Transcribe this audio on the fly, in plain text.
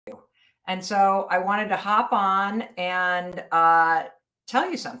And so I wanted to hop on and tell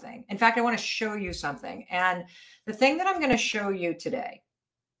you something. In fact, I want to show you something. And the thing that I'm going to show you today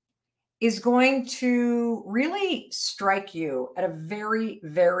is going to really strike you at a very,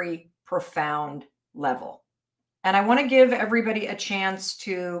 very profound level. And I want to give everybody a chance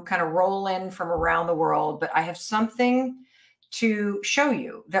to kind of roll in from around the world, but I have something to show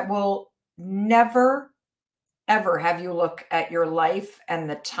you that will never, ever have you look at your life and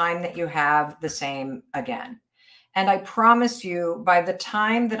the time that you have the same again. And I promise you, by the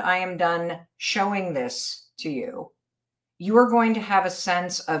time that I am done showing this to you, you are going to have a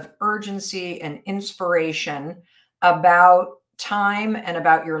sense of urgency and inspiration about time and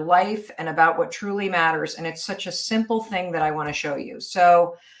about your life and about what truly matters. And it's such a simple thing that I want to show you.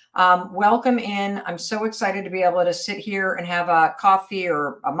 So welcome in. I'm so excited to be able to sit here and have a coffee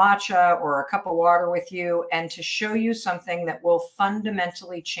or a matcha or a cup of water with you and to show you something that will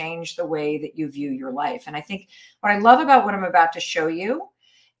fundamentally change the way that you view your life. And I think what I love about what I'm about to show you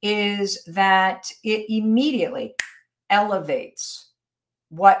is that it immediately elevates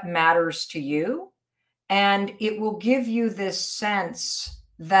what matters to you. And it will give you this sense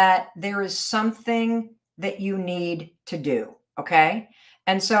that there is something that you need to do. Okay.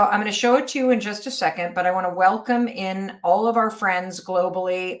 And so I'm going to show it to you in just a second, but I want to welcome in all of our friends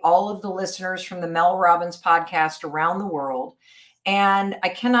globally, all of the listeners from the Mel Robbins podcast around the world. And I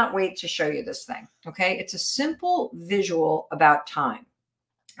cannot wait to show you this thing. Okay. It's a simple visual about time.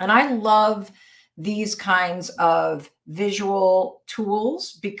 And I love these kinds of visual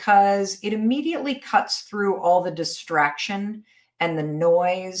tools because it immediately cuts through all the distraction and the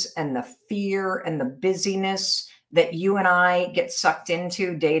noise and the fear and the busyness that you and I get sucked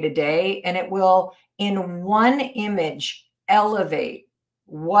into day to day. And it will, in one image, elevate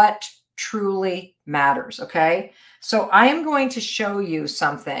what truly matters. Okay. So I am going to show you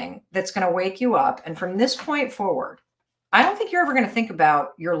something that's going to wake you up. And from this point forward, I don't think you're ever going to think about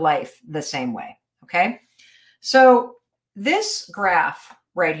your life the same way. Okay. So this graph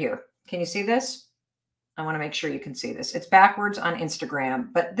right here, can you see this? I want to make sure you can see this. It's backwards on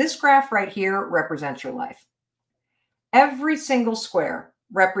Instagram, but this graph right here represents your life. Every single square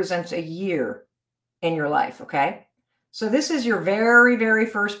represents a year in your life. Okay. So this is your very, very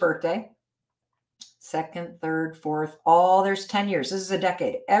first birthday, second, third, fourth, there's 10 years. This is a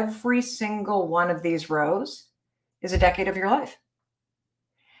decade. Every single one of these rows is a decade of your life.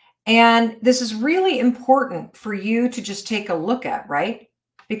 And this is really important for you to just take a look at, right?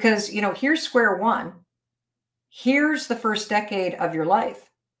 Because, you know, here's square one. Here's the first decade of your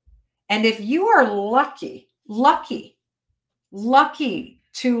life. And if you are lucky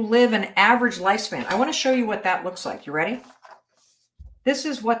to live an average lifespan, I want to show you what that looks like. You ready? This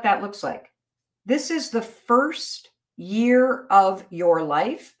is what that looks like. This is the first year of your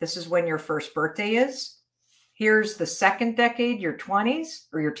life. This is when your first birthday is. Here's the second decade, your 20s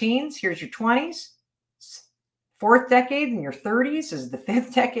or your teens. Here's your 20s. Fourth decade in your 30s is the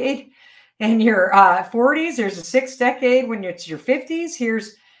fifth decade. In your 40s, there's a sixth decade when it's your 50s.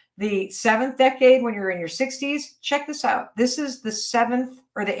 Here's the seventh decade when you're in your 60s. Check this out. This is the seventh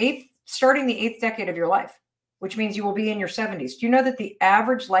or the eighth, starting the eighth decade of your life, which means you will be in your 70s. Do you know that the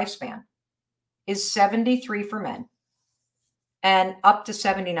average lifespan is 73 for men and up to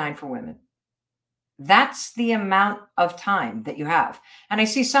 79 for women? That's the amount of time that you have. And I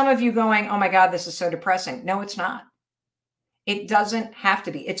see some of you going, oh my God, this is so depressing. No, it's not. It doesn't have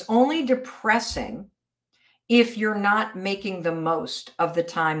to be. It's only depressing if you're not making the most of the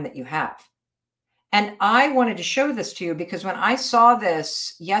time that you have. And I wanted to show this to you because when I saw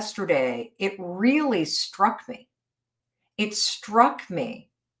this yesterday, it really struck me. It struck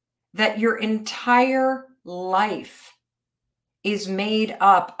me that your entire life is made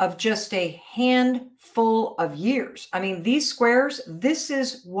up of just a handful of years. I mean, these squares, this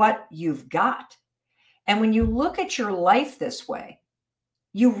is what you've got. And when you look at your life this way,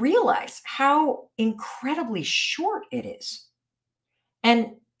 you realize how incredibly short it is.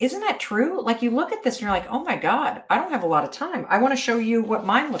 And isn't that true? Like you look at this and you're like, oh my God, I don't have a lot of time. I want to show you what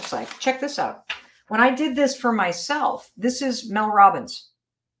mine looks like. Check this out. When I did this for myself, this is Mel Robbins.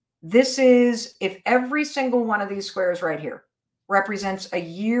 This is, if every single one of these squares right here represents a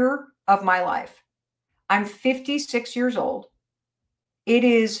year of my life. I'm 56 years old. It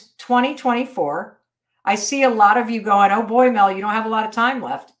is 2024. I see a lot of you going, oh boy, Mel, you don't have a lot of time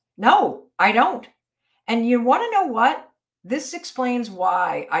left. No, I don't. And you want to know what? This explains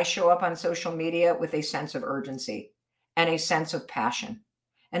why I show up on social media with a sense of urgency and a sense of passion.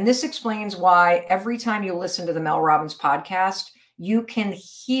 And this explains why every time you listen to the Mel Robbins podcast, you can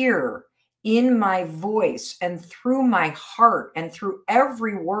hear in my voice and through my heart and through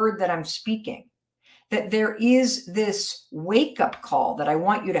every word that I'm speaking, that there is this wake-up call that I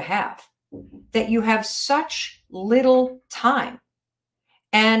want you to have, that you have such little time.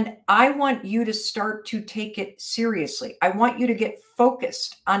 And I want you to start to take it seriously. I want you to get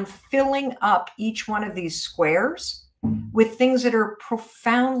focused on filling up each one of these squares with things that are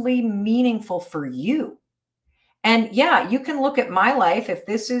profoundly meaningful for you. And yeah, you can look at my life. If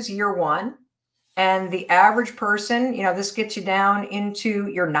this is year one and the average person, this gets you down into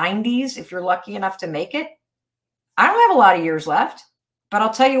your 90s, if you're lucky enough to make it. I don't have a lot of years left, but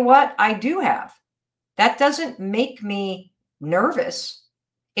I'll tell you what I do have. That doesn't make me nervous.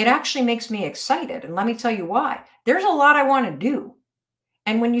 It actually makes me excited. And let me tell you why. There's a lot I want to do.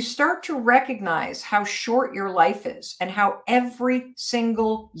 And when you start to recognize how short your life is and how every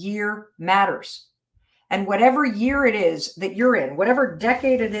single year matters, and whatever year it is that you're in, whatever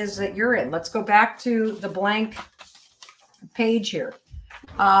decade it is that you're in, let's go back to the blank page here.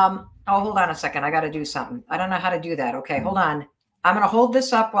 Oh, hold on a second. I got to do something. I don't know how to do that. Okay, hold on. I'm going to hold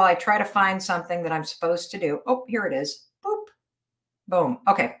this up while I try to find something that I'm supposed to do. Oh, here it is. Boop. Boom.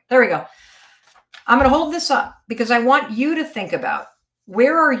 Okay, there we go. I'm going to hold this up because I want you to think about,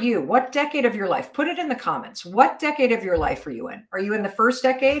 where are you? What decade of your life? Put it in the comments. What decade of your life are you in? Are you in the first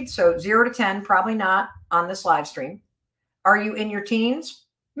decade? So 0 to 10, probably not on this live stream. Are you in your teens?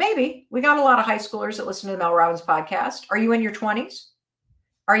 Maybe. We got a lot of high schoolers that listen to the Mel Robbins podcast. Are you in your 20s?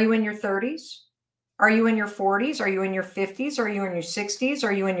 Are you in your 30s? Are you in your 40s? Are you in your 50s? Are you in your 60s?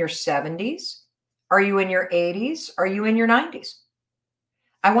 Are you in your 70s? Are you in your 80s? Are you in your 90s?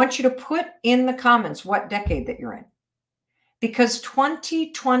 I want you to put in the comments what decade that you're in, because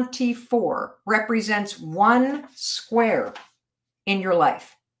 2024 represents one square in your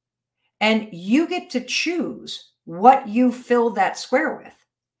life, and you get to choose what you fill that square with.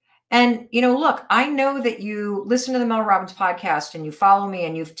 And, look, I know that you listen to the Mel Robbins podcast and you follow me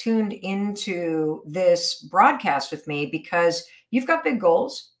and you've tuned into this broadcast with me because you've got big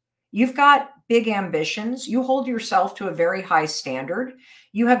goals. You've got big ambitions. You hold yourself to a very high standard.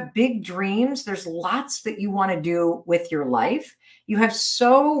 You have big dreams. There's lots that you want to do with your life. You have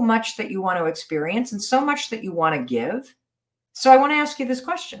so much that you want to experience and so much that you want to give. So I want to ask you this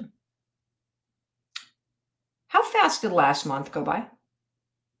question. How fast did last month go by?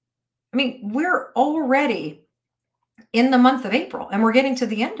 I mean, we're already in the month of April and we're getting to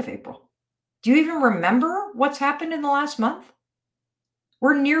the end of April. Do you even remember what's happened in the last month?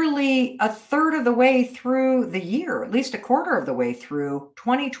 We're nearly a third of the way through the year, at least a quarter of the way through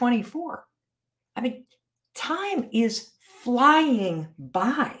 2024. I mean, time is flying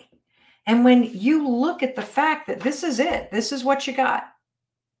by. And when you look at the fact that this is it, this is what you got.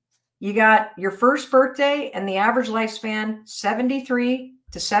 You got your first birthday and the average lifespan, 73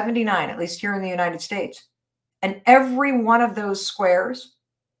 to 79, at least here in the United States. And every one of those squares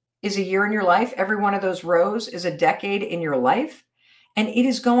is a year in your life. Every one of those rows is a decade in your life. And it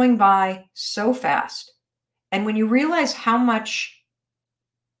is going by so fast. And when you realize how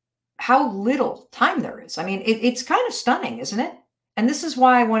little time there is, I mean, it's kind of stunning, isn't it? And this is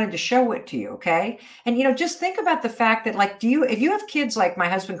why I wanted to show it to you, okay? And, just think about the fact that, like, if you have kids like my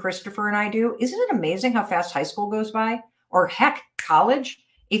husband Christopher and I do, isn't it amazing how fast high school goes by? Or heck, college?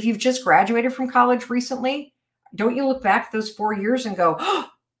 If you've just graduated from college recently, don't you look back those 4 years and go, oh,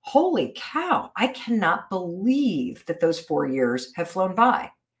 holy cow, I cannot believe that those 4 years have flown by.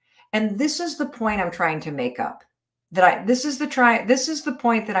 And this is the point I'm trying to make up. This is the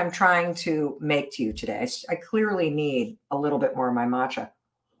point that I'm trying to make to you today. I clearly need a little bit more of my matcha.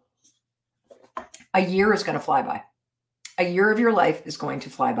 A year is going to fly by. A year of your life is going to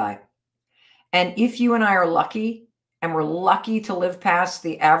fly by. And if you and I are lucky, and we're lucky to live past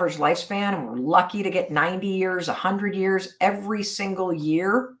the average lifespan, and we're lucky to get 90 years, 100 years every single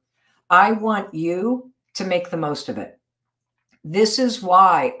year, I want you to make the most of it. This is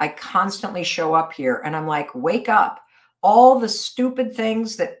why I constantly show up here and I'm like, wake up. All the stupid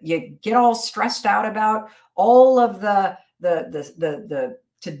things that you get all stressed out about, all of the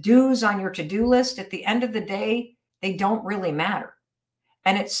to-dos on your to-do list, at the end of the day, they don't really matter.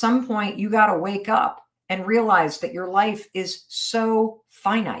 And at some point, you got to wake up and realize that your life is so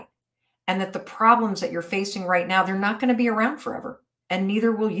finite and that the problems that you're facing right now, they're not going to be around forever, and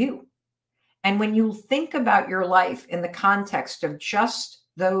neither will you. And when you think about your life in the context of just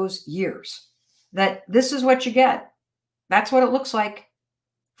those years, that this is what you get. That's what it looks like.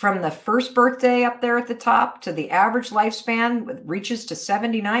 From the first birthday up there at the top to the average lifespan, which reaches to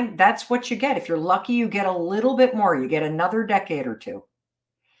 79, that's what you get. If you're lucky, you get a little bit more. You get another decade or two.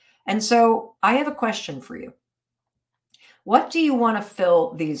 And so I have a question for you. What do you want to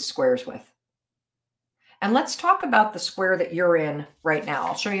fill these squares with? And let's talk about the square that you're in right now.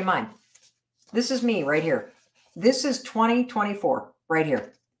 I'll show you mine. This is me right here. This is 2024 right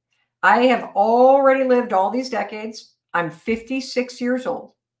here. I have already lived all these decades. I'm 56 years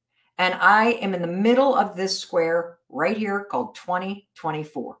old, and I am in the middle of this square right here called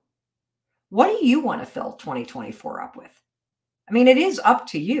 2024. What do you want to fill 2024 up with? I mean, it is up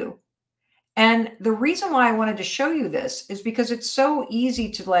to you. And the reason why I wanted to show you this is because it's so easy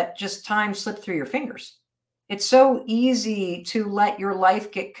to let just time slip through your fingers. It's so easy to let your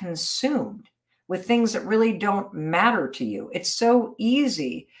life get consumed with things that really don't matter to you. It's so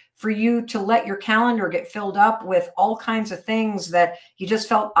easy for you to let your calendar get filled up with all kinds of things that you just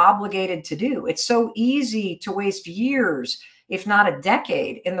felt obligated to do. It's so easy to waste years, if not a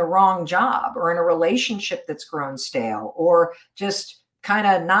decade, in the wrong job or in a relationship that's grown stale, or just kind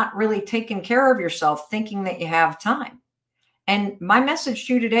of not really taking care of yourself, thinking that you have time. And my message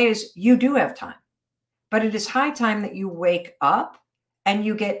to you today is you do have time, but it is high time that you wake up and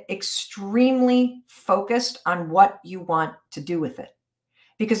you get extremely focused on what you want to do with it.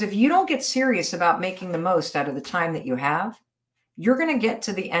 Because if you don't get serious about making the most out of the time that you have, you're going to get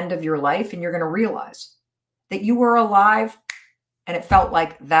to the end of your life and you're going to realize that you were alive and it felt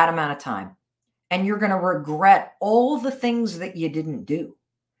like that amount of time. And you're going to regret all the things that you didn't do.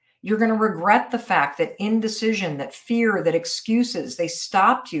 You're going to regret the fact that indecision, that fear, that excuses, they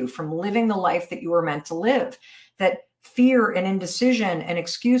stopped you from living the life that you were meant to live. That fear and indecision and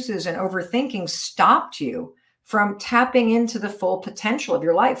excuses and overthinking stopped you from tapping into the full potential of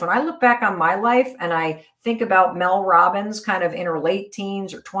your life. When I look back on my life and I think about Mel Robbins kind of in her late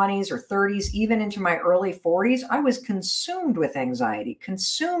teens or 20s or 30s, even into my early 40s, I was consumed with anxiety,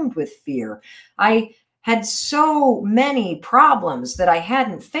 consumed with fear. I had so many problems that I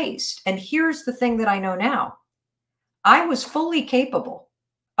hadn't faced. And here's the thing that I know now. I was fully capable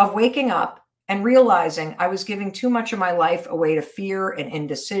of waking up and realizing I was giving too much of my life away to fear and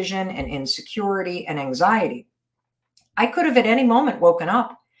indecision and insecurity and anxiety. I could have at any moment woken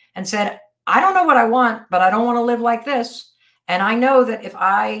up and said, I don't know what I want, but I don't want to live like this. And I know that if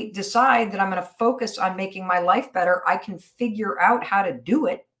I decide that I'm going to focus on making my life better, I can figure out how to do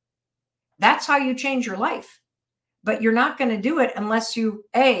it. That's how you change your life. But you're not going to do it unless you,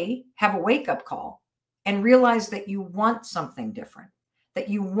 A, have a wake-up call and realize that you want something different, that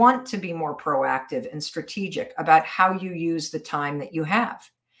you want to be more proactive and strategic about how you use the time that you have.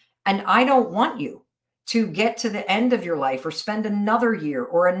 And I don't want you to get to the end of your life or spend another year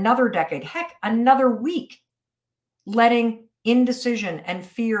or another decade, heck, another week, letting indecision and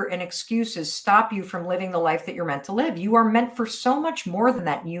fear and excuses stop you from living the life that you're meant to live. You are meant for so much more than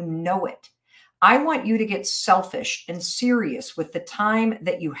that. You know it. I want you to get selfish and serious with the time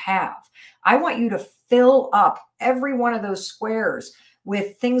that you have. I want you to fill up every one of those squares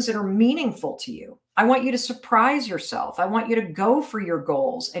with things that are meaningful to you. I want you to surprise yourself. I want you to go for your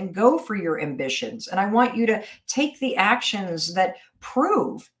goals and go for your ambitions. And I want you to take the actions that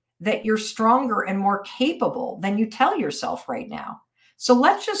prove that you're stronger and more capable than you tell yourself right now. So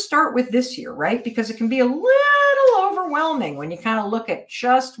let's just start with this year, right? Because it can be a little overwhelming when you kind of look at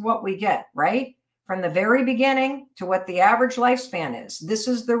just what we get, right? From the very beginning to what the average lifespan is. This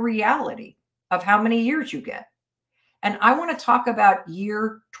is the reality of how many years you get. And I want to talk about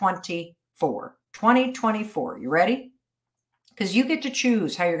year 2024. You ready? Because you get to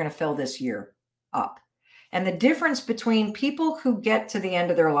choose how you're going to fill this year up. And the difference between people who get to the end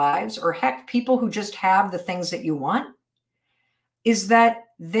of their lives, or heck, people who just have the things that you want, is that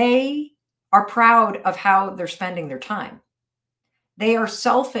they are proud of how they're spending their time. They are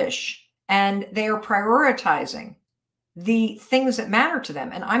selfish and they are prioritizing the things that matter to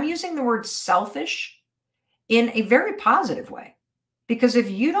them. And I'm using the word selfish in a very positive way. Because if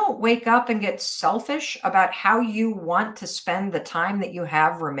you don't wake up and get selfish about how you want to spend the time that you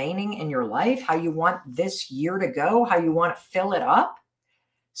have remaining in your life, how you want this year to go, how you want to fill it up,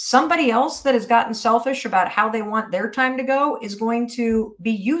 somebody else that has gotten selfish about how they want their time to go is going to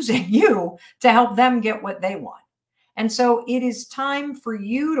be using you to help them get what they want. And so it is time for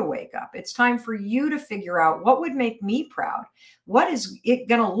you to wake up. It's time for you to figure out what would make me proud. What is it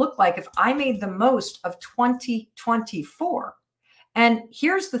going to look like if I made the most of 2024? And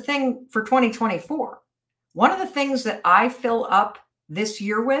here's the thing for 2024. One of the things that I fill up this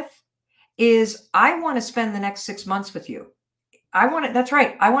year with is I want to spend the next 6 months with you. That's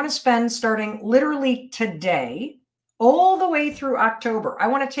right. I want to spend starting literally today all the way through October. I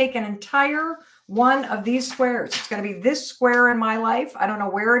want to take an entire one of these squares. It's going to be this square in my life. I don't know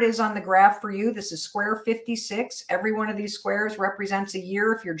where it is on the graph for you. This is square 56. Every one of these squares represents a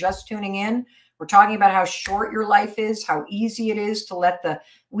year. If you're just tuning in, We're talking about how short your life is, how easy it is to let the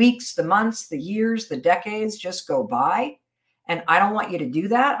weeks, the months, the years, the decades just go by. And I don't want you to do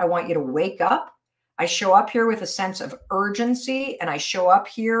that. I want you to wake up. I show up here with a sense of urgency, and I show up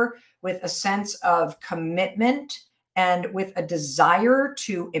here with a sense of commitment and with a desire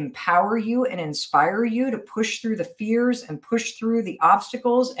to empower you and inspire you to push through the fears and push through the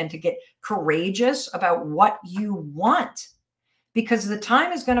obstacles and to get courageous about what you want, because the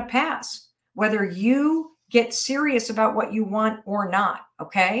time is going to pass, whether you get serious about what you want or not.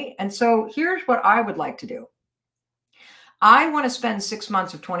 Okay. And so here's what I would like to do. I want to spend 6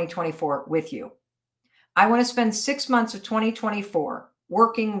 months of 2024 with you. I want to spend 6 months of 2024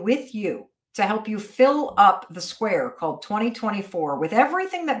 working with you to help you fill up the square called 2024 with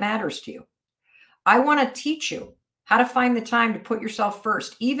everything that matters to you. I want to teach you how to find the time to put yourself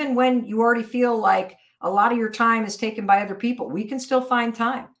first, even when you already feel like a lot of your time is taken by other people. We can still find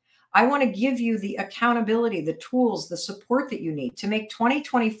time. I want to give you the accountability, the tools, the support that you need to make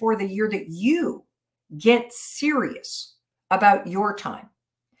 2024 the year that you get serious about your time,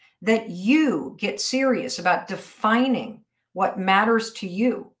 that you get serious about defining what matters to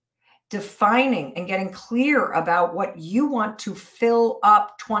you, defining and getting clear about what you want to fill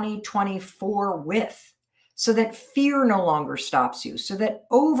up 2024 with, so that fear no longer stops you, so that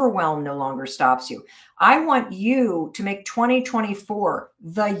overwhelm no longer stops you. I want you to make 2024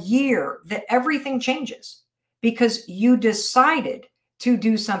 the year that everything changes because you decided to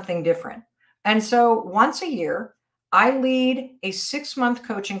do something different. And so once a year, I lead a 6-month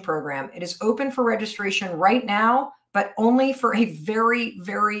coaching program. It is open for registration right now, but only for a very,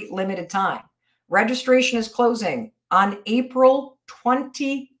 very limited time. Registration is closing on April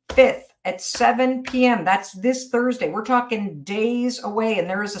 25th at 7 p.m. That's this Thursday. We're talking days away, and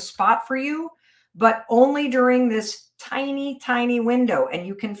there is a spot for you, but only during this tiny, tiny window. And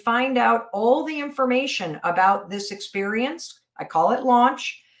you can find out all the information about this experience. I call it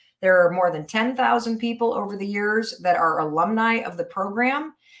launch. There are more than 10,000 people over the years that are alumni of the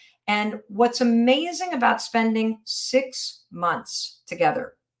program. And what's amazing about spending 6 months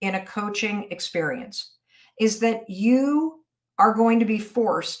together in a coaching experience is that you are going to be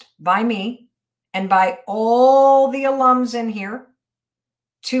forced by me and by all the alums in here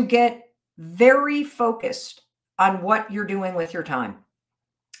to get very focused on what you're doing with your time.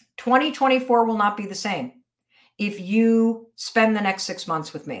 2024 will not be the same if you spend the next 6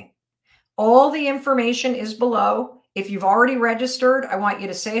 months with me. All the information is below. If you've already registered, I want you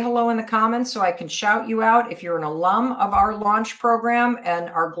to say hello in the comments so I can shout you out. If you're an alum of our launch program and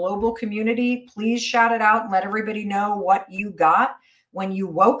our global community, please shout it out and let everybody know what you got when you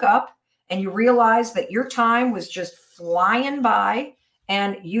woke up and you realized that your time was just flying by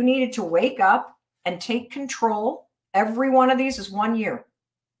and you needed to wake up and take control. Every one of these is 1 year.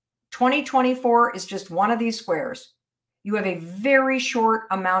 2024 is just one of these squares. You have a very short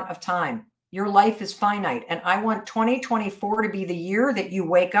amount of time. Your life is finite. And I want 2024 to be the year that you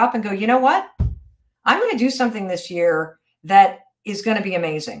wake up and go, you know what? I'm going to do something this year that is going to be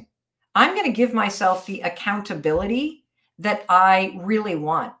amazing. I'm going to give myself the accountability that I really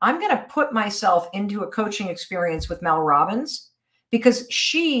want. I'm going to put myself into a coaching experience with Mel Robbins because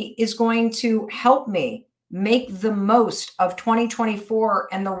she is going to help me make the most of 2024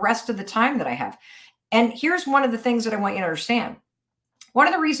 and the rest of the time that I have. And here's one of the things that I want you to understand. One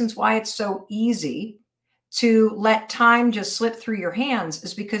of the reasons why it's so easy to let time just slip through your hands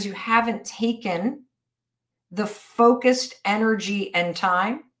is because you haven't taken the focused energy and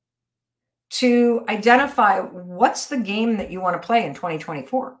time to identify what's the game that you want to play in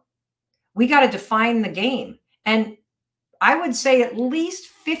 2024. We got to define the game. And I would say at least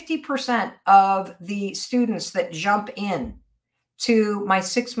 50% of the students that jump in to my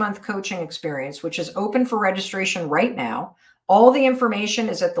 6-month coaching experience, which is open for registration right now. All the information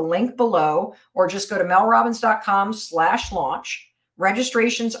is at the link below, or just go to melrobbins.com/launch.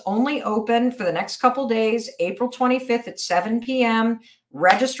 Registration's only open for the next couple days, April 25th at 7 p.m.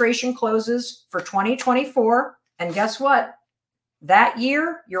 Registration closes for 2024. And guess what? That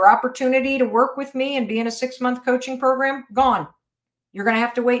year, your opportunity to work with me and be in a 6-month coaching program, gone. You're going to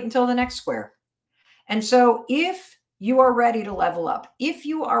have to wait until the next square. And so if you are ready to level up, if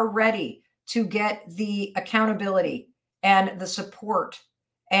you are ready to get the accountability and the support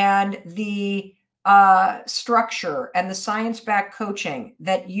and the structure and the science-backed coaching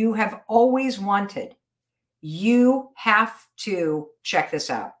that you have always wanted, you have to check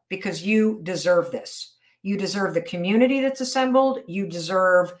this out because you deserve this. You deserve the community that's assembled. You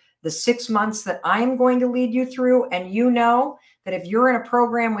deserve the 6 months that I'm going to lead you through. And you know that if you're in a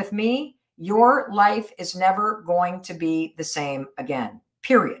program with me, your life is never going to be the same again,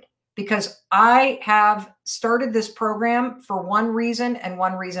 period. because I have started this program for one reason and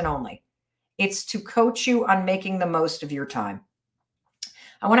one reason only. It's to coach you on making the most of your time.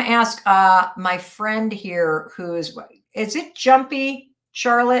 I want to ask my friend here is it Jumpy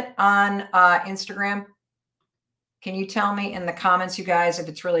Charlotte on Instagram? Can you tell me in the comments, you guys, if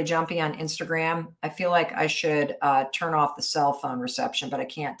it's really jumpy on Instagram? I feel like I should turn off the cell phone reception, but I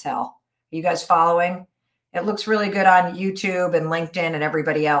can't tell. Are you guys following? It looks really good on YouTube and LinkedIn and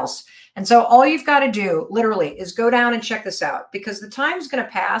everybody else. And so all you've got to do literally is go down and check this out, because the time's going to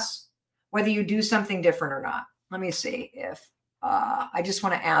pass whether you do something different or not. Let me see if I just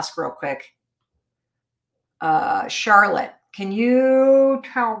want to ask real quick. Charlotte, can you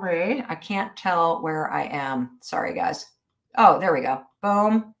tell me? I can't tell where I am. Sorry, guys. Oh, there we go.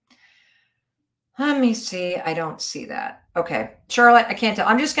 Boom. Let me see. I don't see that. Okay. Charlotte, I can't tell.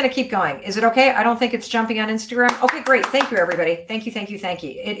 I'm just going to keep going. Is it okay? I don't think it's jumping on Instagram. Okay, great. Thank you, everybody. Thank you, thank you, thank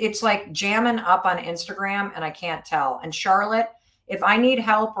you. It's like jamming up on Instagram and I can't tell. And Charlotte, if I need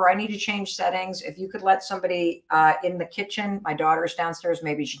help or I need to change settings, if you could let somebody in the kitchen, my daughter's downstairs,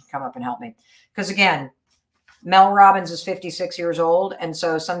 maybe she can come up and help me. Because again, Mel Robbins is 56 years old. And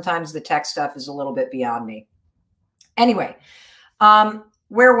so sometimes the tech stuff is a little bit beyond me. Anyway,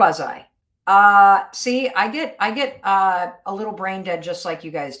 where was I? See, I get a little brain dead just like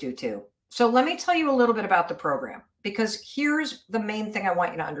you guys do too. So let me tell you a little bit about the program, because here's the main thing I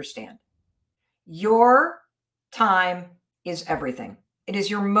want you to understand. Your time is everything. It is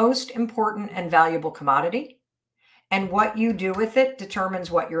your most important and valuable commodity. And what you do with it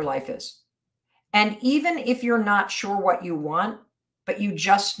determines what your life is. And even if you're not sure what you want, but you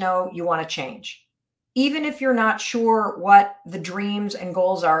just know you want to change, even if you're not sure what the dreams and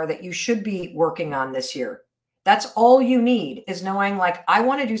goals are that you should be working on this year, that's all you need, is knowing, like, I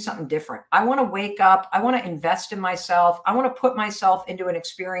want to do something different. I want to wake up. I want to invest in myself. I want to put myself into an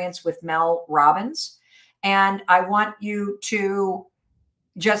experience with Mel Robbins. And I want you to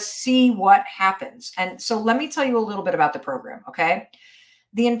just see what happens. And so let me tell you a little bit about the program, okay?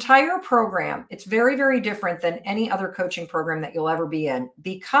 The entire program, it's very, very different than any other coaching program that you'll ever be in,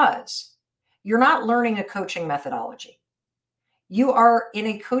 because you're not learning a coaching methodology. You are in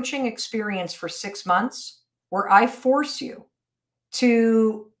a coaching experience for 6 months where I force you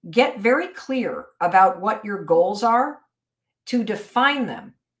to get very clear about what your goals are, to define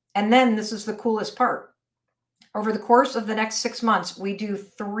them. And then this is the coolest part. Over the course of the next 6 months, we do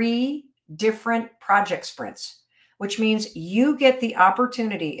 3 different project sprints, which means you get the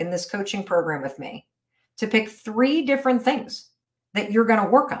opportunity in this coaching program with me to pick 3 different things that you're going to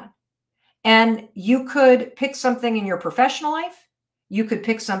work on. And you could pick something in your professional life. You could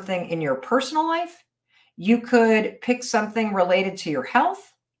pick something in your personal life. You could pick something related to your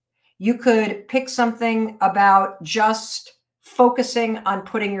health. You could pick something about just focusing on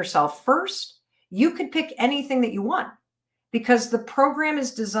putting yourself first. You could pick anything that you want, because the program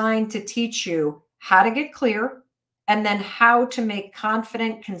is designed to teach you how to get clear, and then how to make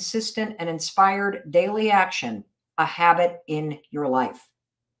confident, consistent, and inspired daily action a habit in your life.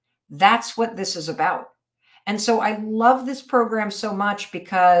 That's what this is about. And so I love this program so much,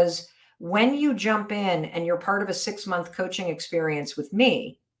 because when you jump in and you're part of a 6-month coaching experience with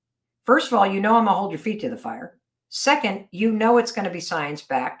me, first of all, you know I'm going to hold your feet to the fire. Second, you know it's going to be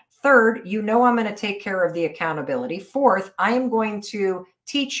science-backed. Third, you know I'm going to take care of the accountability. Fourth, I am going to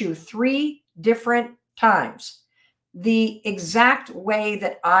teach you 3 different times the exact way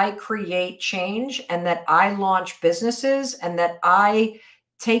that I create change, and that I launch businesses, and that I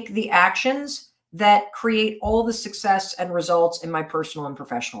take the actions that create all the success and results in my personal and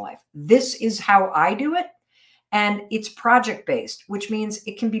professional life. This is how I do it. And it's project-based, which means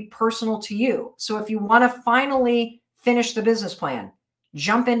it can be personal to you. So if you want to finally finish the business plan,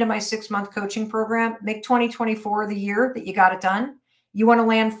 jump into my 6-month coaching program, make 2024 the year that you got it done. You want to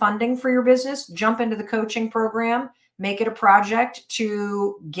land funding for your business, jump into the coaching program, make it a project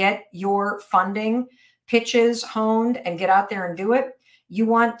to get your funding pitches honed and get out there and do it. You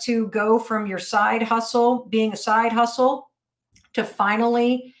want to go from your side hustle, being a side hustle, to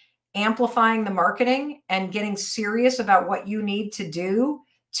finally amplifying the marketing and getting serious about what you need to do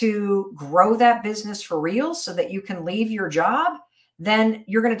to grow that business for real so that you can leave your job. Then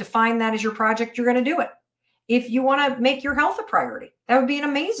you're going to define that as your project. You're going to do it. If you want to make your health a priority, that would be an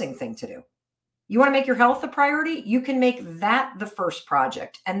amazing thing to do. You want to make your health a priority, you can make that the first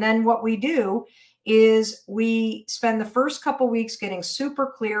project. And then what we do is we spend the first couple weeks getting super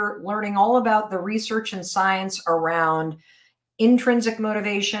clear, learning all about the research and science around intrinsic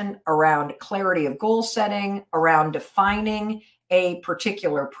motivation, around clarity of goal setting, around defining a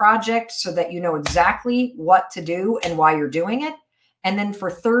particular project so that you know exactly what to do and why you're doing it. And then for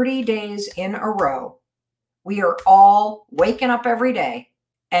 30 days in a row, we are all waking up every day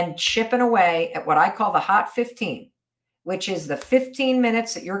and chipping away at what I call the hot 15, which is the 15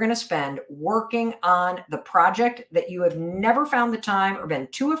 minutes that you're going to spend working on the project that you have never found the time or been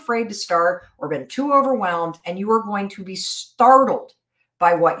too afraid to start or been too overwhelmed, and you are going to be startled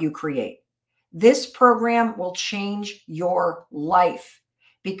by what you create. This program will change your life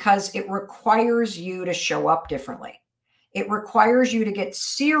because it requires you to show up differently. It requires you to get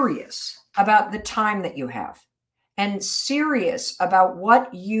serious about the time that you have and serious about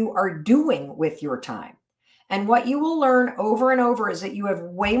what you are doing with your time. And what you will learn over and over is that you have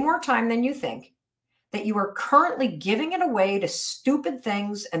way more time than you think, that you are currently giving it away to stupid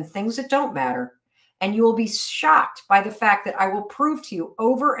things and things that don't matter. And you will be shocked by the fact that I will prove to you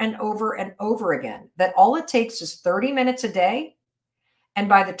over and over and over again that all it takes is 30 minutes a day. And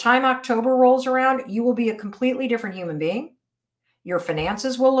by the time October rolls around, you will be a completely different human being. Your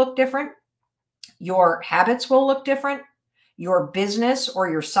finances will look different. Your habits will look different. Your business or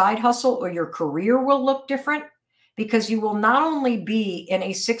your side hustle or your career will look different, because you will not only be in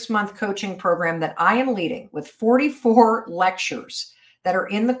a 6-month coaching program that I am leading with 44 lectures that are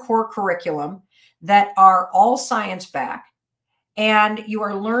in the core curriculum that are all science-backed, and you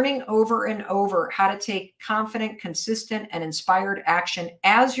are learning over and over how to take confident, consistent, and inspired action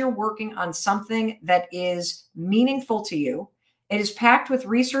as you're working on something that is meaningful to you. It is packed with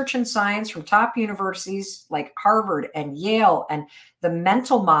research and science from top universities like Harvard and Yale, and the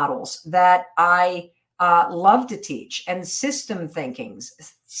mental models that I love to teach, and system thinking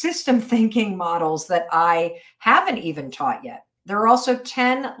models that I haven't even taught yet. There are also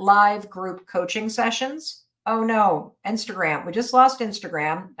 10 live group coaching sessions. Oh no, Instagram. We just lost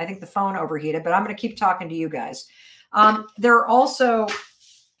Instagram. I think the phone overheated, but I'm going to keep talking to you guys. There are also,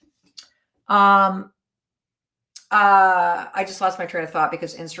 I just lost my train of thought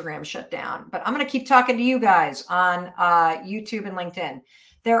because Instagram shut down, but I'm going to keep talking to you guys on YouTube and LinkedIn.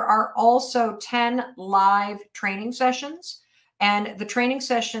 There are also 10 live training sessions, and the training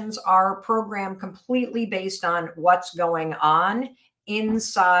sessions are programmed completely based on what's going on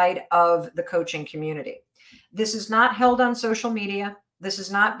inside of the coaching community. This is not held on social media. This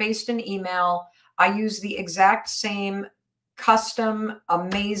is not based in email. I use the exact same custom,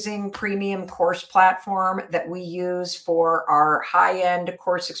 amazing premium course platform that we use for our high-end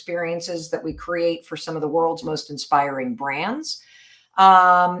course experiences that we create for some of the world's most inspiring brands,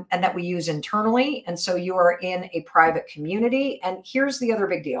 and that we use internally. And so you are in a private community. And here's the other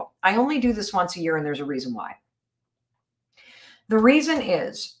big deal. I only do this once a year, and there's a reason why. The reason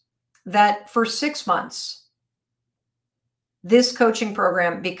is that for 6 months, this coaching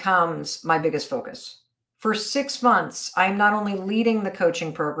program becomes my biggest focus. For 6 months, I'm not only leading the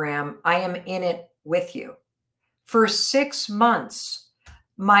coaching program, I am in it with you. For 6 months,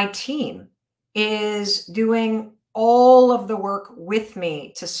 my team is doing all of the work with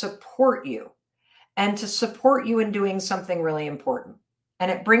me to support you, and to support you in doing something really important. And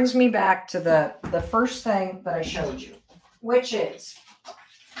it brings me back to the first thing that I showed you, which is,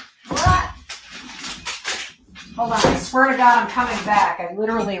 hold on, I swear to God, I'm coming back. I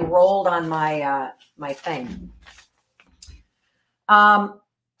literally rolled on my my thing. To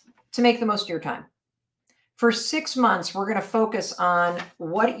make the most of your time. For 6 months, we're going to focus on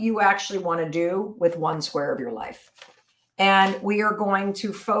what you actually want to do with 1 square of your life. And we are going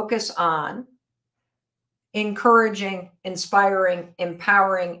to focus on encouraging, inspiring,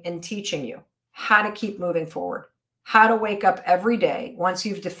 empowering, and teaching you how to keep moving forward. How to wake up every day. Once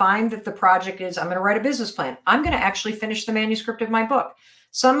you've defined that the project is, I'm going to write a business plan. I'm going to actually finish the manuscript of my book.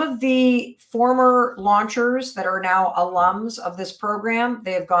 Some of the former launchers that are now alums of this program,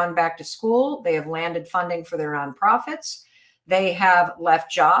 they have gone back to school. They have landed funding for their nonprofits. They have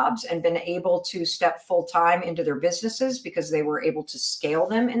left jobs and been able to step full-time into their businesses because they were able to scale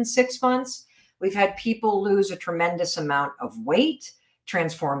them in 6 months. We've had people lose a tremendous amount of weight,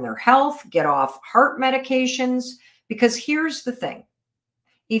 transform their health, get off heart medications. Because here's the thing,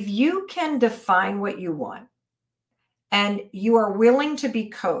 if you can define what you want and you are willing to be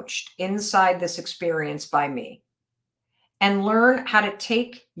coached inside this experience by me and learn how to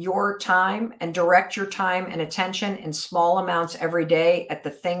take your time and direct your time and attention in small amounts every day at the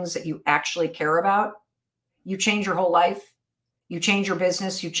things that you actually care about, you change your whole life, you change your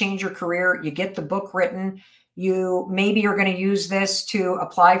business, you change your career, you get the book written, you maybe are going to use this to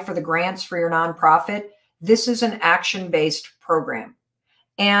apply for the grants for your nonprofit. This is an action-based program.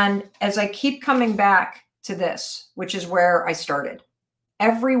 And as I keep coming back to this, which is where I started,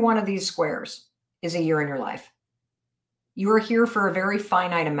 every one of these squares is a year in your life. You are here for a very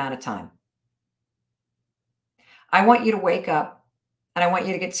finite amount of time. I want you to wake up And I want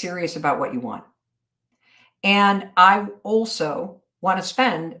you to get serious about what you want. And I also want to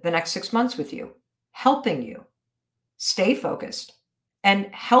spend the next 6 months with you, helping you stay focused and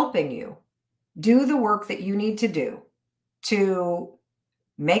helping you do the work that you need to do to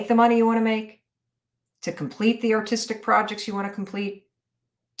make the money you want to make, to complete the artistic projects you want to complete,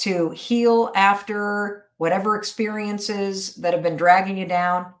 to heal after whatever experiences that have been dragging you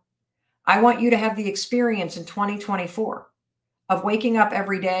down. I want you to have the experience in 2024 of waking up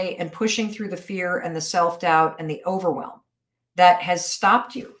every day and pushing through the fear and the self-doubt and the overwhelm that has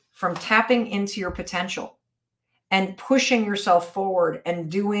stopped you from tapping into your potential and pushing yourself forward and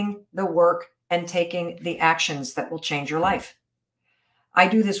doing the work and taking the actions that will change your life. I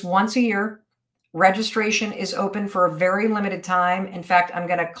do this once a year. Registration is open for a very limited time. In fact, I'm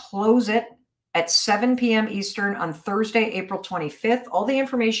going to close it at 7 p.m. Eastern on Thursday, April 25th. All the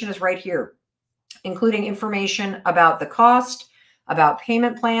information is right here, including information about the cost, about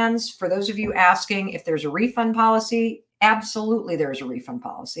payment plans. For those of you asking if there's a refund policy, absolutely there's a refund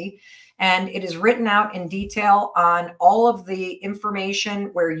policy. And it is written out in detail on all of the information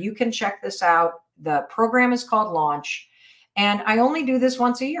where you can check this out. The program is called Launch. And I only do this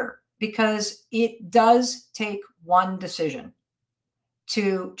once a year because it does take one decision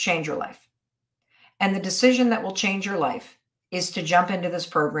to change your life. And the decision that will change your life is to jump into this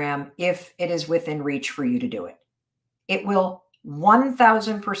program if it is within reach for you to do it. It will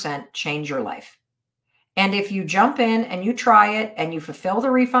 1000% change your life. And if you jump in and you try it and you fulfill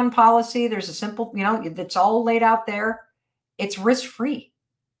the refund policy, there's a simple, it's all laid out there. It's risk-free.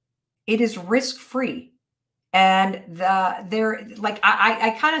 It is risk-free. And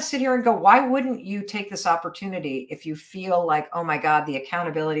I kind of sit here and go, why wouldn't you take this opportunity if you feel like, oh my God, the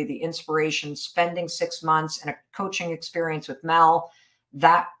accountability, the inspiration, spending 6 months in a coaching experience with Mel,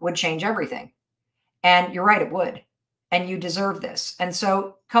 that would change everything. And you're right, it would. And you deserve this. And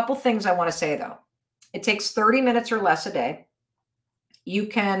so a couple things I want to say though. It takes 30 minutes or less a day. You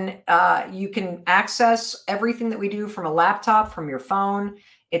can access everything that we do from a laptop, from your phone.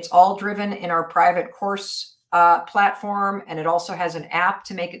 It's all driven in our private course platform, and it also has an app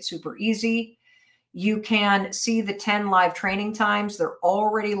to make it super easy. You can see the 10 live training times. They're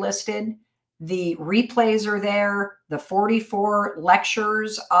already listed. The replays are there. The 44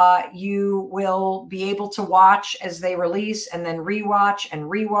 lectures you will be able to watch as they release and then rewatch and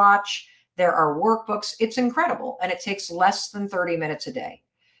rewatch. There are workbooks. It's incredible. And it takes less than 30 minutes a day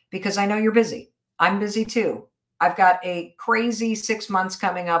because I know you're busy. I'm busy too. I've got a crazy 6 months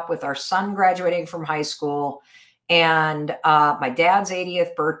coming up with our son graduating from high school and my dad's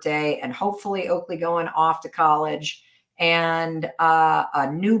 80th birthday and hopefully Oakley going off to college and a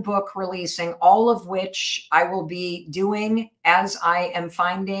new book releasing, all of which I will be doing as I am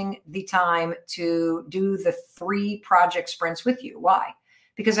finding the time to do the 3 project sprints with you. Why?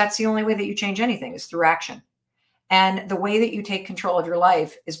 Because that's the only way that you change anything is through action. And the way that you take control of your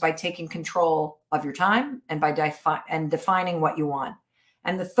life is by taking control of your time and by defining what you want.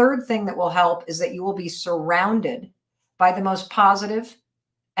 And the third thing that will help is that you will be surrounded by the most positive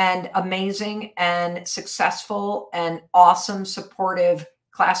and amazing and successful and awesome, supportive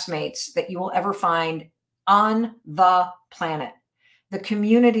classmates that you will ever find on the planet. The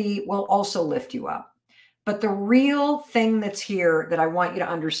community will also lift you up. But the real thing that's here that I want you to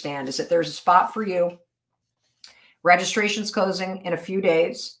understand is that there's a spot for you. Registration's closing in a few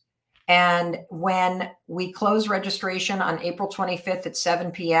days. And when we close registration on April 25th at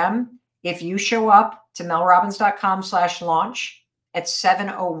 7 p.m., if you show up to melrobbins.com/launch at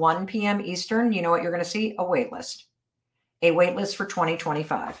 7:01 p.m. Eastern, you know what you're going to see? A wait list for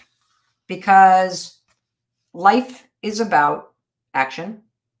 2025. Because life is about action.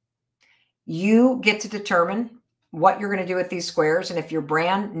 You get to determine what you're going to do with these squares. And if you're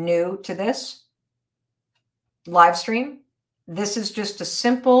brand new to this live stream, this is just a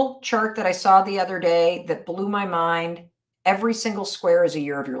simple chart that I saw the other day that blew my mind. Every single square is a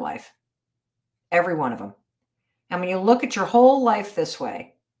year of your life. Every one of them. And when you look at your whole life this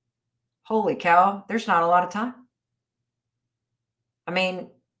way, holy cow, there's not a lot of time. I mean,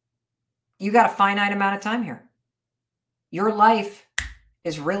 you got a finite amount of time here. Your life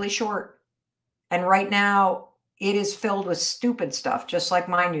is really short. And right now, it is filled with stupid stuff, just like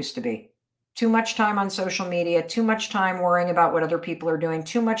mine used to be. Too much time on social media, too much time worrying about what other people are doing,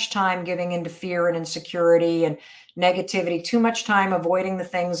 too much time giving into fear and insecurity and negativity, too much time avoiding the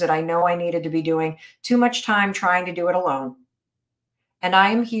things that I know I needed to be doing, too much time trying to do it alone. And I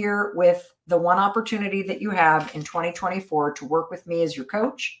am here with the one opportunity that you have in 2024 to work with me as your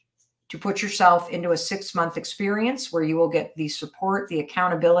coach, to put yourself into a 6-month experience where you will get the support, the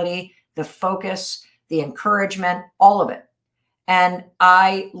accountability, the focus, the encouragement, all of it. And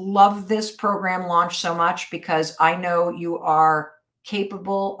I love this program launch so much because I know you are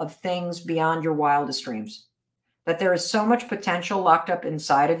capable of things beyond your wildest dreams. That there is so much potential locked up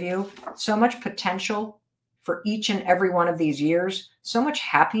inside of you, so much potential for each and every one of these years, so much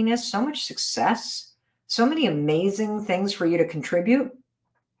happiness, so much success, so many amazing things for you to contribute.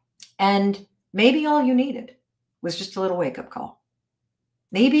 And maybe all you needed was just a little wake-up call.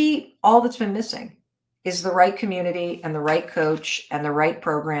 Maybe all that's been missing is the right community and the right coach and the right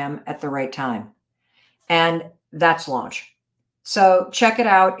program at the right time. And that's launch. So check it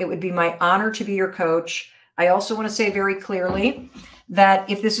out. It would be my honor to be your coach. I also want to say very clearly that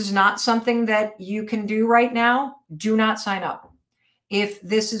if this is not something that you can do right now, do not sign up. If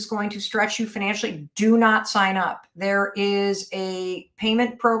this is going to stretch you financially, do not sign up. There is a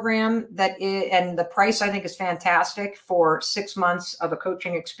payment program and the price I think is fantastic for 6 months of a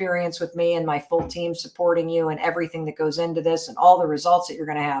coaching experience with me and my full team supporting you and everything that goes into this and all the results that you're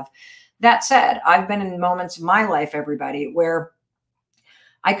going to have. That said, I've been in moments in my life, everybody, where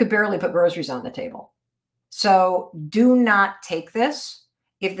I could barely put groceries on the table. So do not take this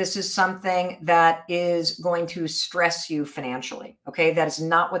if this is something that is going to stress you financially. Okay, that is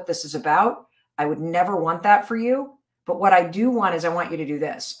not what this is about. I would never want that for you. But what I do want is I want you to do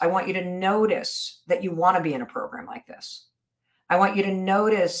this. I want you to notice that you want to be in a program like this. I want you to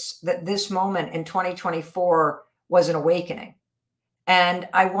notice that this moment in 2024 was an awakening. And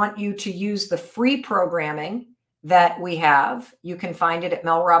I want you to use the free programming that we have. You can find it at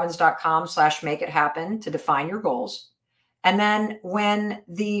melrobbins.com/make-it-happen to define your goals. And then when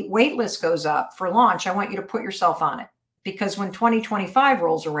the wait list goes up for launch, I want you to put yourself on it, because when 2025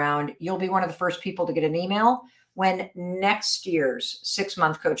 rolls around, you'll be one of the first people to get an email when next year's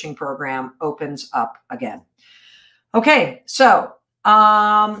 6-month coaching program opens up again. Okay, so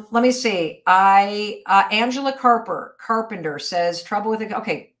let me see. Angela Carpenter says trouble with it.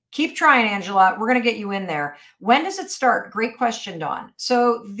 Okay. Keep trying, Angela. We're going to get you in there. When does it start? Great question, Dawn.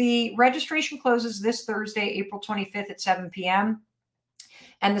 So the registration closes this Thursday, April 25th at 7 p.m.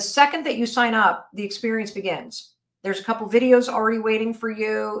 And the second that you sign up, the experience begins. There's a couple videos already waiting for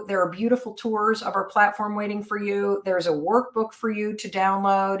you. There are beautiful tours of our platform waiting for you. There's a workbook for you to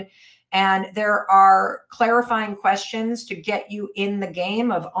download. And there are clarifying questions to get you in the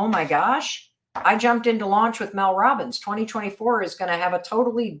game of, oh my gosh, I jumped into launch with Mel Robbins. 2024 is going to have a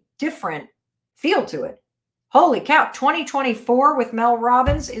totally different feel to it. Holy cow. 2024 with Mel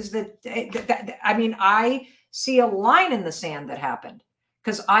Robbins is I see a line in the sand that happened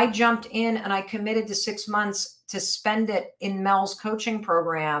because I jumped in and I committed to 6 months to spend it in Mel's coaching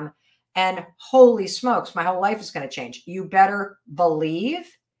program. And holy smokes, my whole life is going to change. You better believe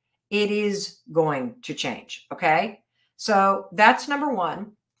it is going to change. Okay. So that's number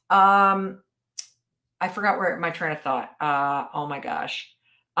one. I forgot where my train of thought. Oh my gosh.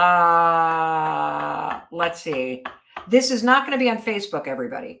 Let's see. This is not going to be on Facebook,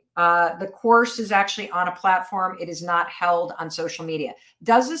 everybody. The course is actually on a platform. It is not held on social media.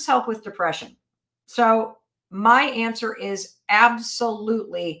 Does this help with depression? So my answer is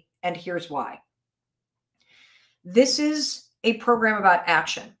absolutely. And here's why. This is a program about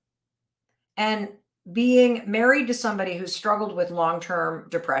action. And being married to somebody who's struggled with long-term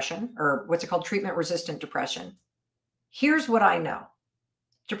depression, or what's it called, treatment-resistant depression, here's what I know.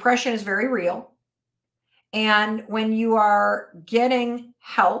 Depression is very real. And when you are getting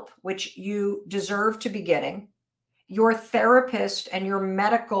help, which you deserve to be getting, your therapist and your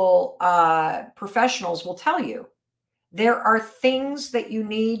medical professionals will tell you there are things that you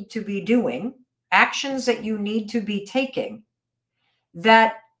need to be doing, actions that you need to be taking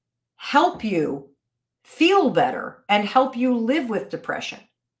that help you feel better and help you live with depression.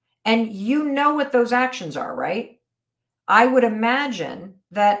 And you know what those actions are, right? I would imagine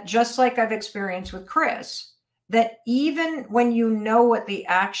that just like I've experienced with Chris, that even when you know what the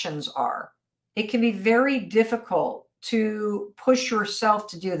actions are, it can be very difficult to push yourself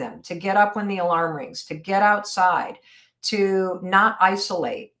to do them, to get up when the alarm rings, to get outside, to not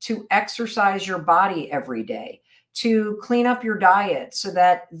isolate, to exercise your body every day, to clean up your diet so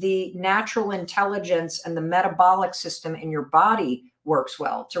that the natural intelligence and the metabolic system in your body works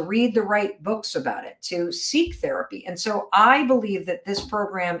well, to read the right books about it, to seek therapy. And so I believe that this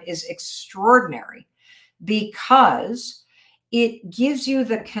program is extraordinary because it gives you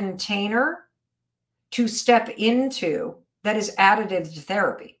the container to step into that is additive to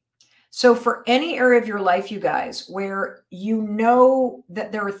therapy. So for any area of your life, you guys, where you know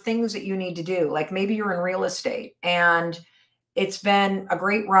that there are things that you need to do, like maybe you're in real estate and It's been a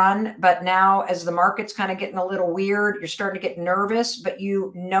great run, but now as the market's kind of getting a little weird, you're starting to get nervous, but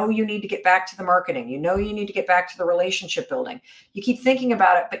you know you need to get back to the marketing. You know you need to get back to the relationship building. You keep thinking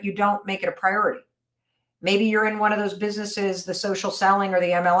about it, but you don't make it a priority. Maybe you're in one of those businesses, the social selling or the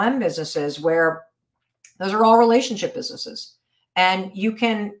MLM businesses, where those are all relationship businesses. And you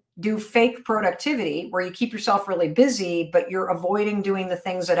can do fake productivity where you keep yourself really busy, but you're avoiding doing the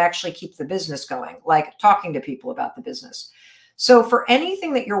things that actually keep the business going, like talking to people about the business. So for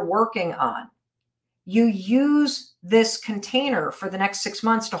anything that you're working on, you use this container for the next 6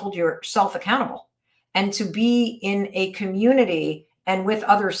 months to hold yourself accountable and to be in a community and with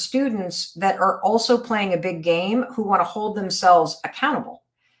other students that are also playing a big game who want to hold themselves accountable.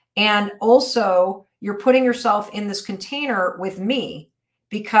 And also, you're putting yourself in this container with me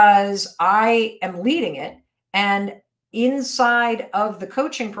because I am leading it. And inside of the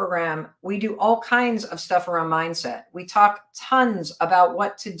coaching program, we do all kinds of stuff around mindset. We talk tons about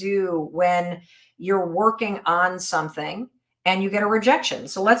what to do when you're working on something and you get a rejection.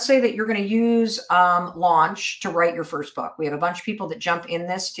 So let's say that you're going to use launch to write your first book. We have a bunch of people that jump in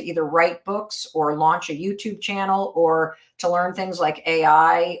this to either write books or launch a YouTube channel or to learn things like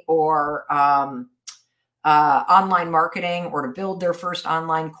AI or online marketing, or to build their first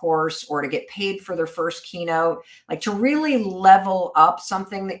online course, or to get paid for their first keynote, like to really level up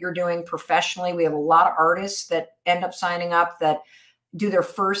something that you're doing professionally. We have a lot of artists that end up signing up that do their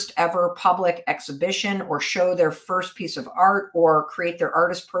first ever public exhibition or show their first piece of art or create their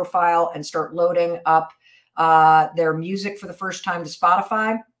artist profile and start loading up their music for the first time to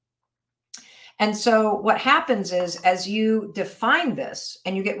Spotify. And so what happens is, as you define this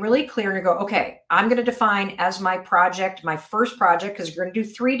and you get really clear and you go, okay, I'm going to define as my project, my first project, because you're going to do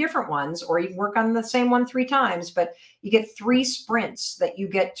 3 different ones, or you can work on the same one 3 times, but you get 3 sprints that you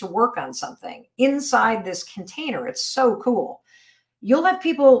get to work on something inside this container. It's so cool. You'll have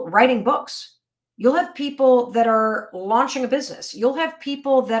people writing books. You'll have people that are launching a business. You'll have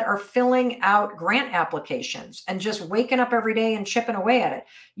people that are filling out grant applications and just waking up every day and chipping away at it.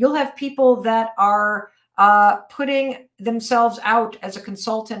 You'll have people that are putting themselves out as a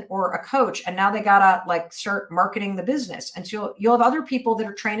consultant or a coach, and now they gotta like start marketing the business. And so you'll have other people that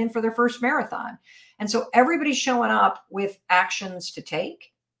are training for their first marathon. And so everybody's showing up with actions to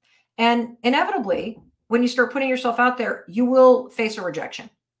take. And inevitably, when you start putting yourself out there, you will face a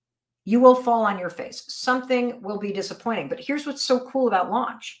rejection. You will fall on your face. Something will be disappointing. But here's what's so cool about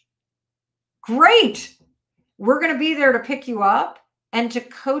launch. Great. We're going to be there to pick you up and to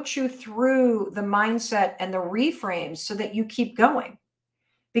coach you through the mindset and the reframes so that you keep going.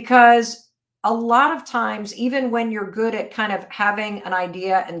 Because a lot of times, even when you're good at kind of having an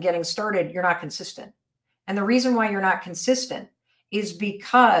idea and getting started, you're not consistent. And the reason why you're not consistent is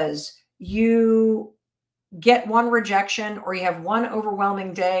because you get one rejection, or you have one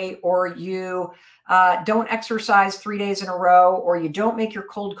overwhelming day, or you don't exercise 3 days in a row, or you don't make your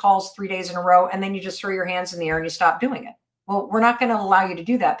cold calls 3 days in a row, and then you just throw your hands in the air and you stop doing it. Well, we're not going to allow you to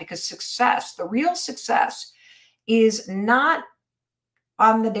do that, because success, the real success, is not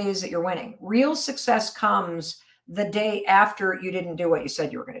on the days that you're winning. Real success comes the day after you didn't do what you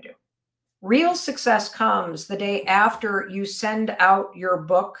said you were going to do. Real success comes the day after you send out your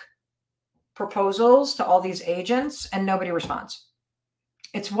book proposals to all these agents and nobody responds.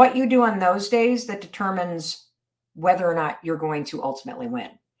 It's what you do on those days that determines whether or not you're going to ultimately win.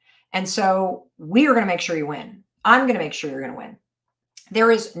 And so we are going to make sure you win. I'm going to make sure you're going to win. There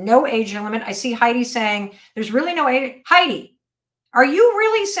is no age limit. I see Heidi saying there's really no age. Heidi, are you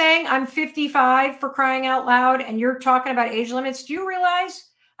really saying I'm 55 for crying out loud and you're talking about age limits? Do you realize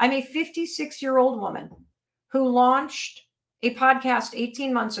I'm a 56-year-old woman who launched a podcast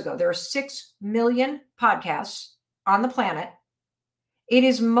 18 months ago? There are 6 million podcasts on the planet. It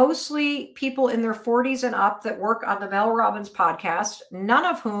is mostly people in their 40s and up that work on the Mel Robbins podcast, none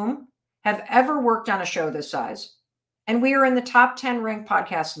of whom have ever worked on a show this size. And we are in the top 10 ranked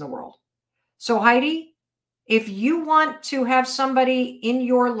podcasts in the world. So Heidi, if you want to have somebody in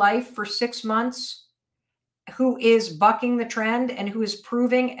your life for 6 months who is bucking the trend and who is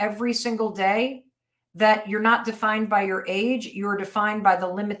proving every single day that you're not defined by your age, you're defined by the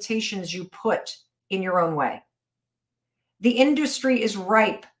limitations you put in your own way. The industry is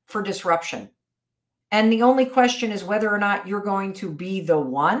ripe for disruption. And the only question is whether or not you're going to be the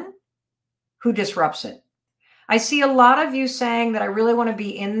one who disrupts it. I see a lot of you saying that I really want to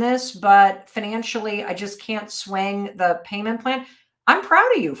be in this, but financially, I just can't swing the payment plan. I'm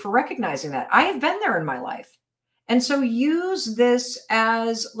proud of you for recognizing that. I have been there in my life. And so use this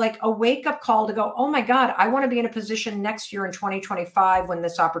as like a wake-up call to go, oh my God, I want to be in a position next year in 2025 when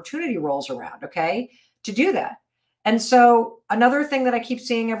this opportunity rolls around, okay, to do that. And so another thing that I keep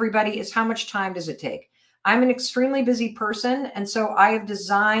seeing everybody is how much time does it take? I'm an extremely busy person. And so I have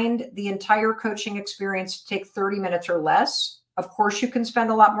designed the entire coaching experience to take 30 minutes or less. Of course, you can spend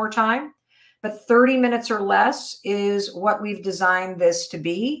a lot more time, but 30 minutes or less is what we've designed this to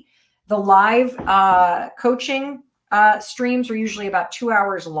be. The live coaching streams are usually about 2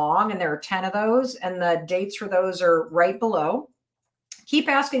 hours long, and there are 10 of those, and the dates for those are right below. Keep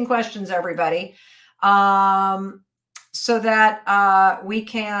asking questions, everybody, so that we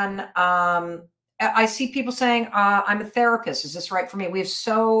can I see people saying, I'm a therapist. Is this right for me? We have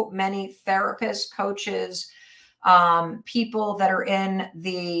so many therapists, coaches, people that are in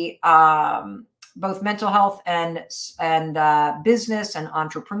the both mental health and business and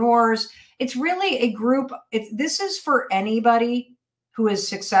entrepreneurs. It's really a group. This is for anybody who is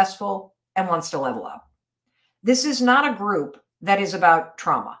successful and wants to level up. This is not a group that is about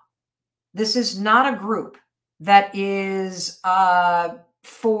trauma. This is not a group that is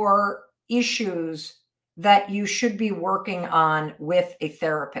for issues that you should be working on with a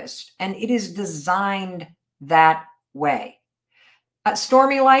therapist. And it is designed that way.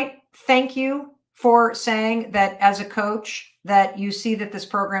 Stormy Light, thank you for saying that as a coach that you see that this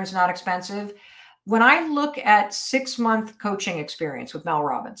program is not expensive. When I look at 6-month coaching experience with Mel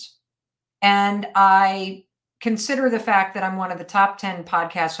Robbins, and I consider the fact that I'm one of the top 10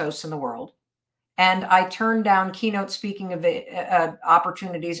 podcast hosts in the world, and I turn down keynote speaking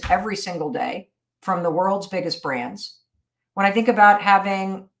opportunities every single day from the world's biggest brands. When I think about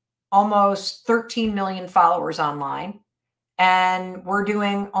having almost 13 million followers online, and we're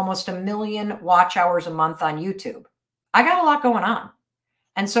doing almost 1 million watch hours a month on YouTube, I got a lot going on.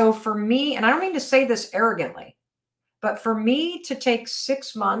 And so for me, and I don't mean to say this arrogantly, but for me to take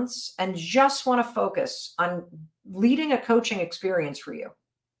 6 months and just want to focus on leading a coaching experience for you,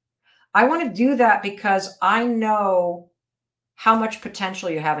 I want to do that because I know how much potential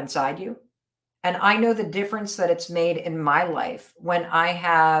you have inside you. And I know the difference that it's made in my life when I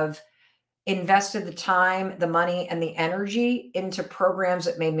have invested the time, the money, and the energy into programs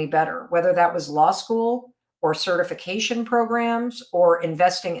that made me better, whether that was law school or certification programs or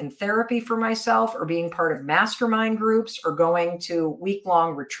investing in therapy for myself or being part of mastermind groups or going to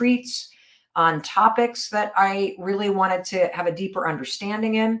week-long retreats on topics that I really wanted to have a deeper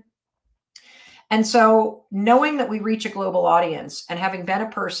understanding in. And so knowing that we reach a global audience and having been a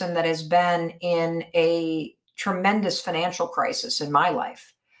person that has been in a tremendous financial crisis in my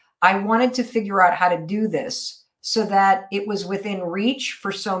life, I wanted to figure out how to do this so that it was within reach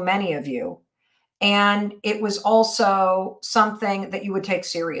for so many of you. And it was also something that you would take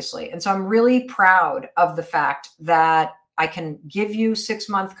seriously. And so I'm really proud of the fact that I can give you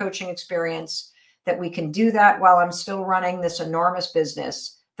 6-month coaching experience, that we can do that while I'm still running this enormous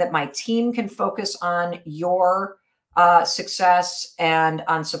business, that my team can focus on your success and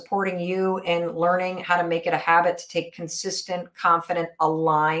on supporting you in learning how to make it a habit to take consistent, confident,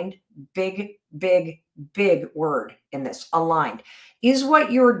 aligned, big, big, big word in this, aligned. Is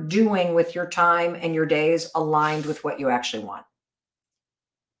what you're doing with your time and your days aligned with what you actually want?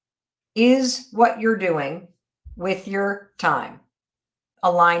 Is what you're doing with your time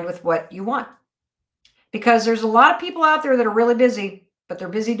aligned with what you want? Because there's a lot of people out there that are really busy, but they're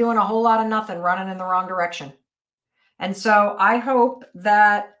busy doing a whole lot of nothing, running in the wrong direction. And so I hope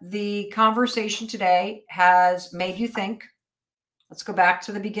that the conversation today has made you think. Let's go back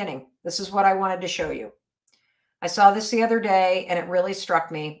to the beginning. This is what I wanted to show you. I saw this the other day and it really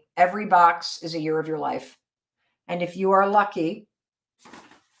struck me. Every box is a year of your life. And if you are lucky,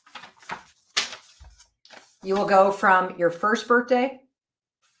 you will go from your first birthday.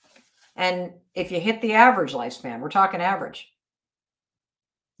 And if you hit the average lifespan, we're talking average,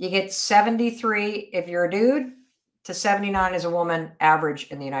 you get 73 if you're a dude to 79 as a woman, average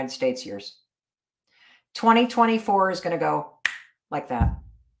in the United States years. 2024 is going to go like that.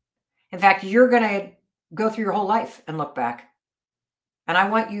 In fact, you're going to go through your whole life and look back. And I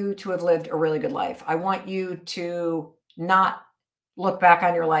want you to have lived a really good life. I want you to not look back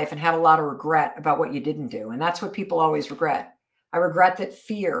on your life and have a lot of regret about what you didn't do. And that's what people always regret. I regret that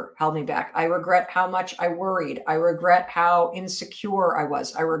fear held me back. I regret how much I worried. I regret how insecure I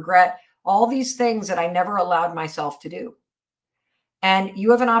was. I regret all these things that I never allowed myself to do. And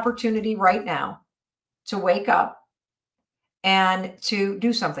you have an opportunity right now to wake up and to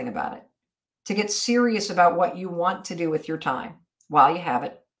do something about it, to get serious about what you want to do with your time while you have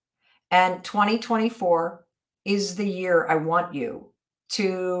it. And 2024 is the year I want you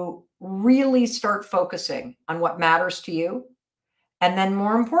to really start focusing on what matters to you. And then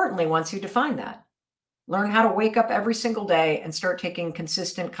more importantly, once you define that, learn how to wake up every single day and start taking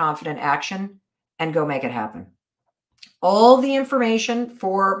consistent, confident action and go make it happen. All the information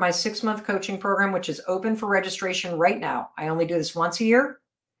for my 6-month coaching program, which is open for registration right now. I only do this once a year.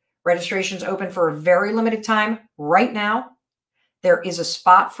 Registration's open for a very limited time right now. There is a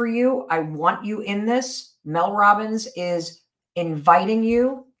spot for you. I want you in this. Mel Robbins is inviting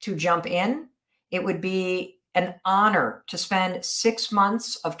you to jump in. It would be an honor to spend 6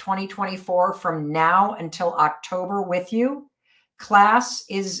 months of 2024 from now until October with you. Class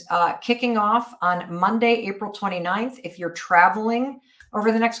is kicking off on Monday, April 29th. If you're traveling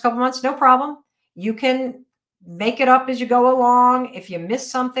over the next couple months, no problem. You can make it up as you go along. If you miss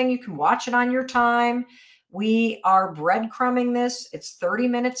something, you can watch it on your time. We are breadcrumbing this. It's 30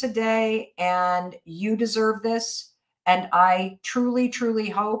 minutes a day, and you deserve this. And I truly, truly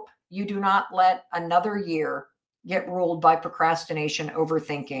hope you do not let another year get ruled by procrastination,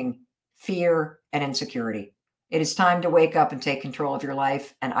 overthinking, fear, and insecurity. It is time to wake up and take control of your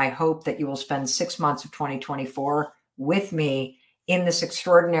life. And I hope that you will spend 6 months of 2024 with me in this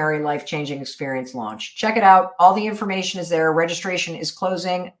extraordinary life-changing experience launch. Check it out. All the information is there. Registration is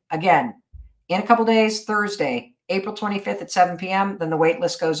closing again in a couple days, Thursday, April 25th at 7 p.m. Then the wait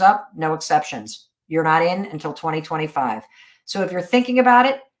list goes up. No exceptions. You're not in until 2025. So if you're thinking about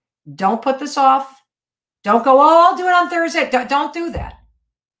it, don't put this off. Don't go, oh, I'll do it on Thursday. Don't do that.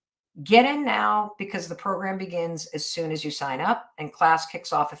 Get in now, because the program begins as soon as you sign up, and class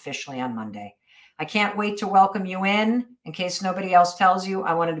kicks off officially on Monday. I can't wait to welcome you in. In case nobody else tells you,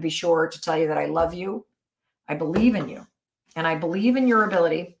 I wanted to be sure to tell you that I love you. I believe in you, and I believe in your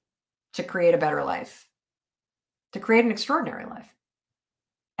ability to create a better life, to create an extraordinary life.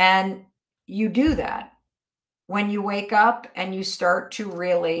 And you do that when you wake up and you start to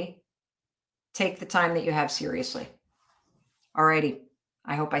really take the time that you have seriously. All righty.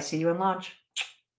 I hope I see you in launch.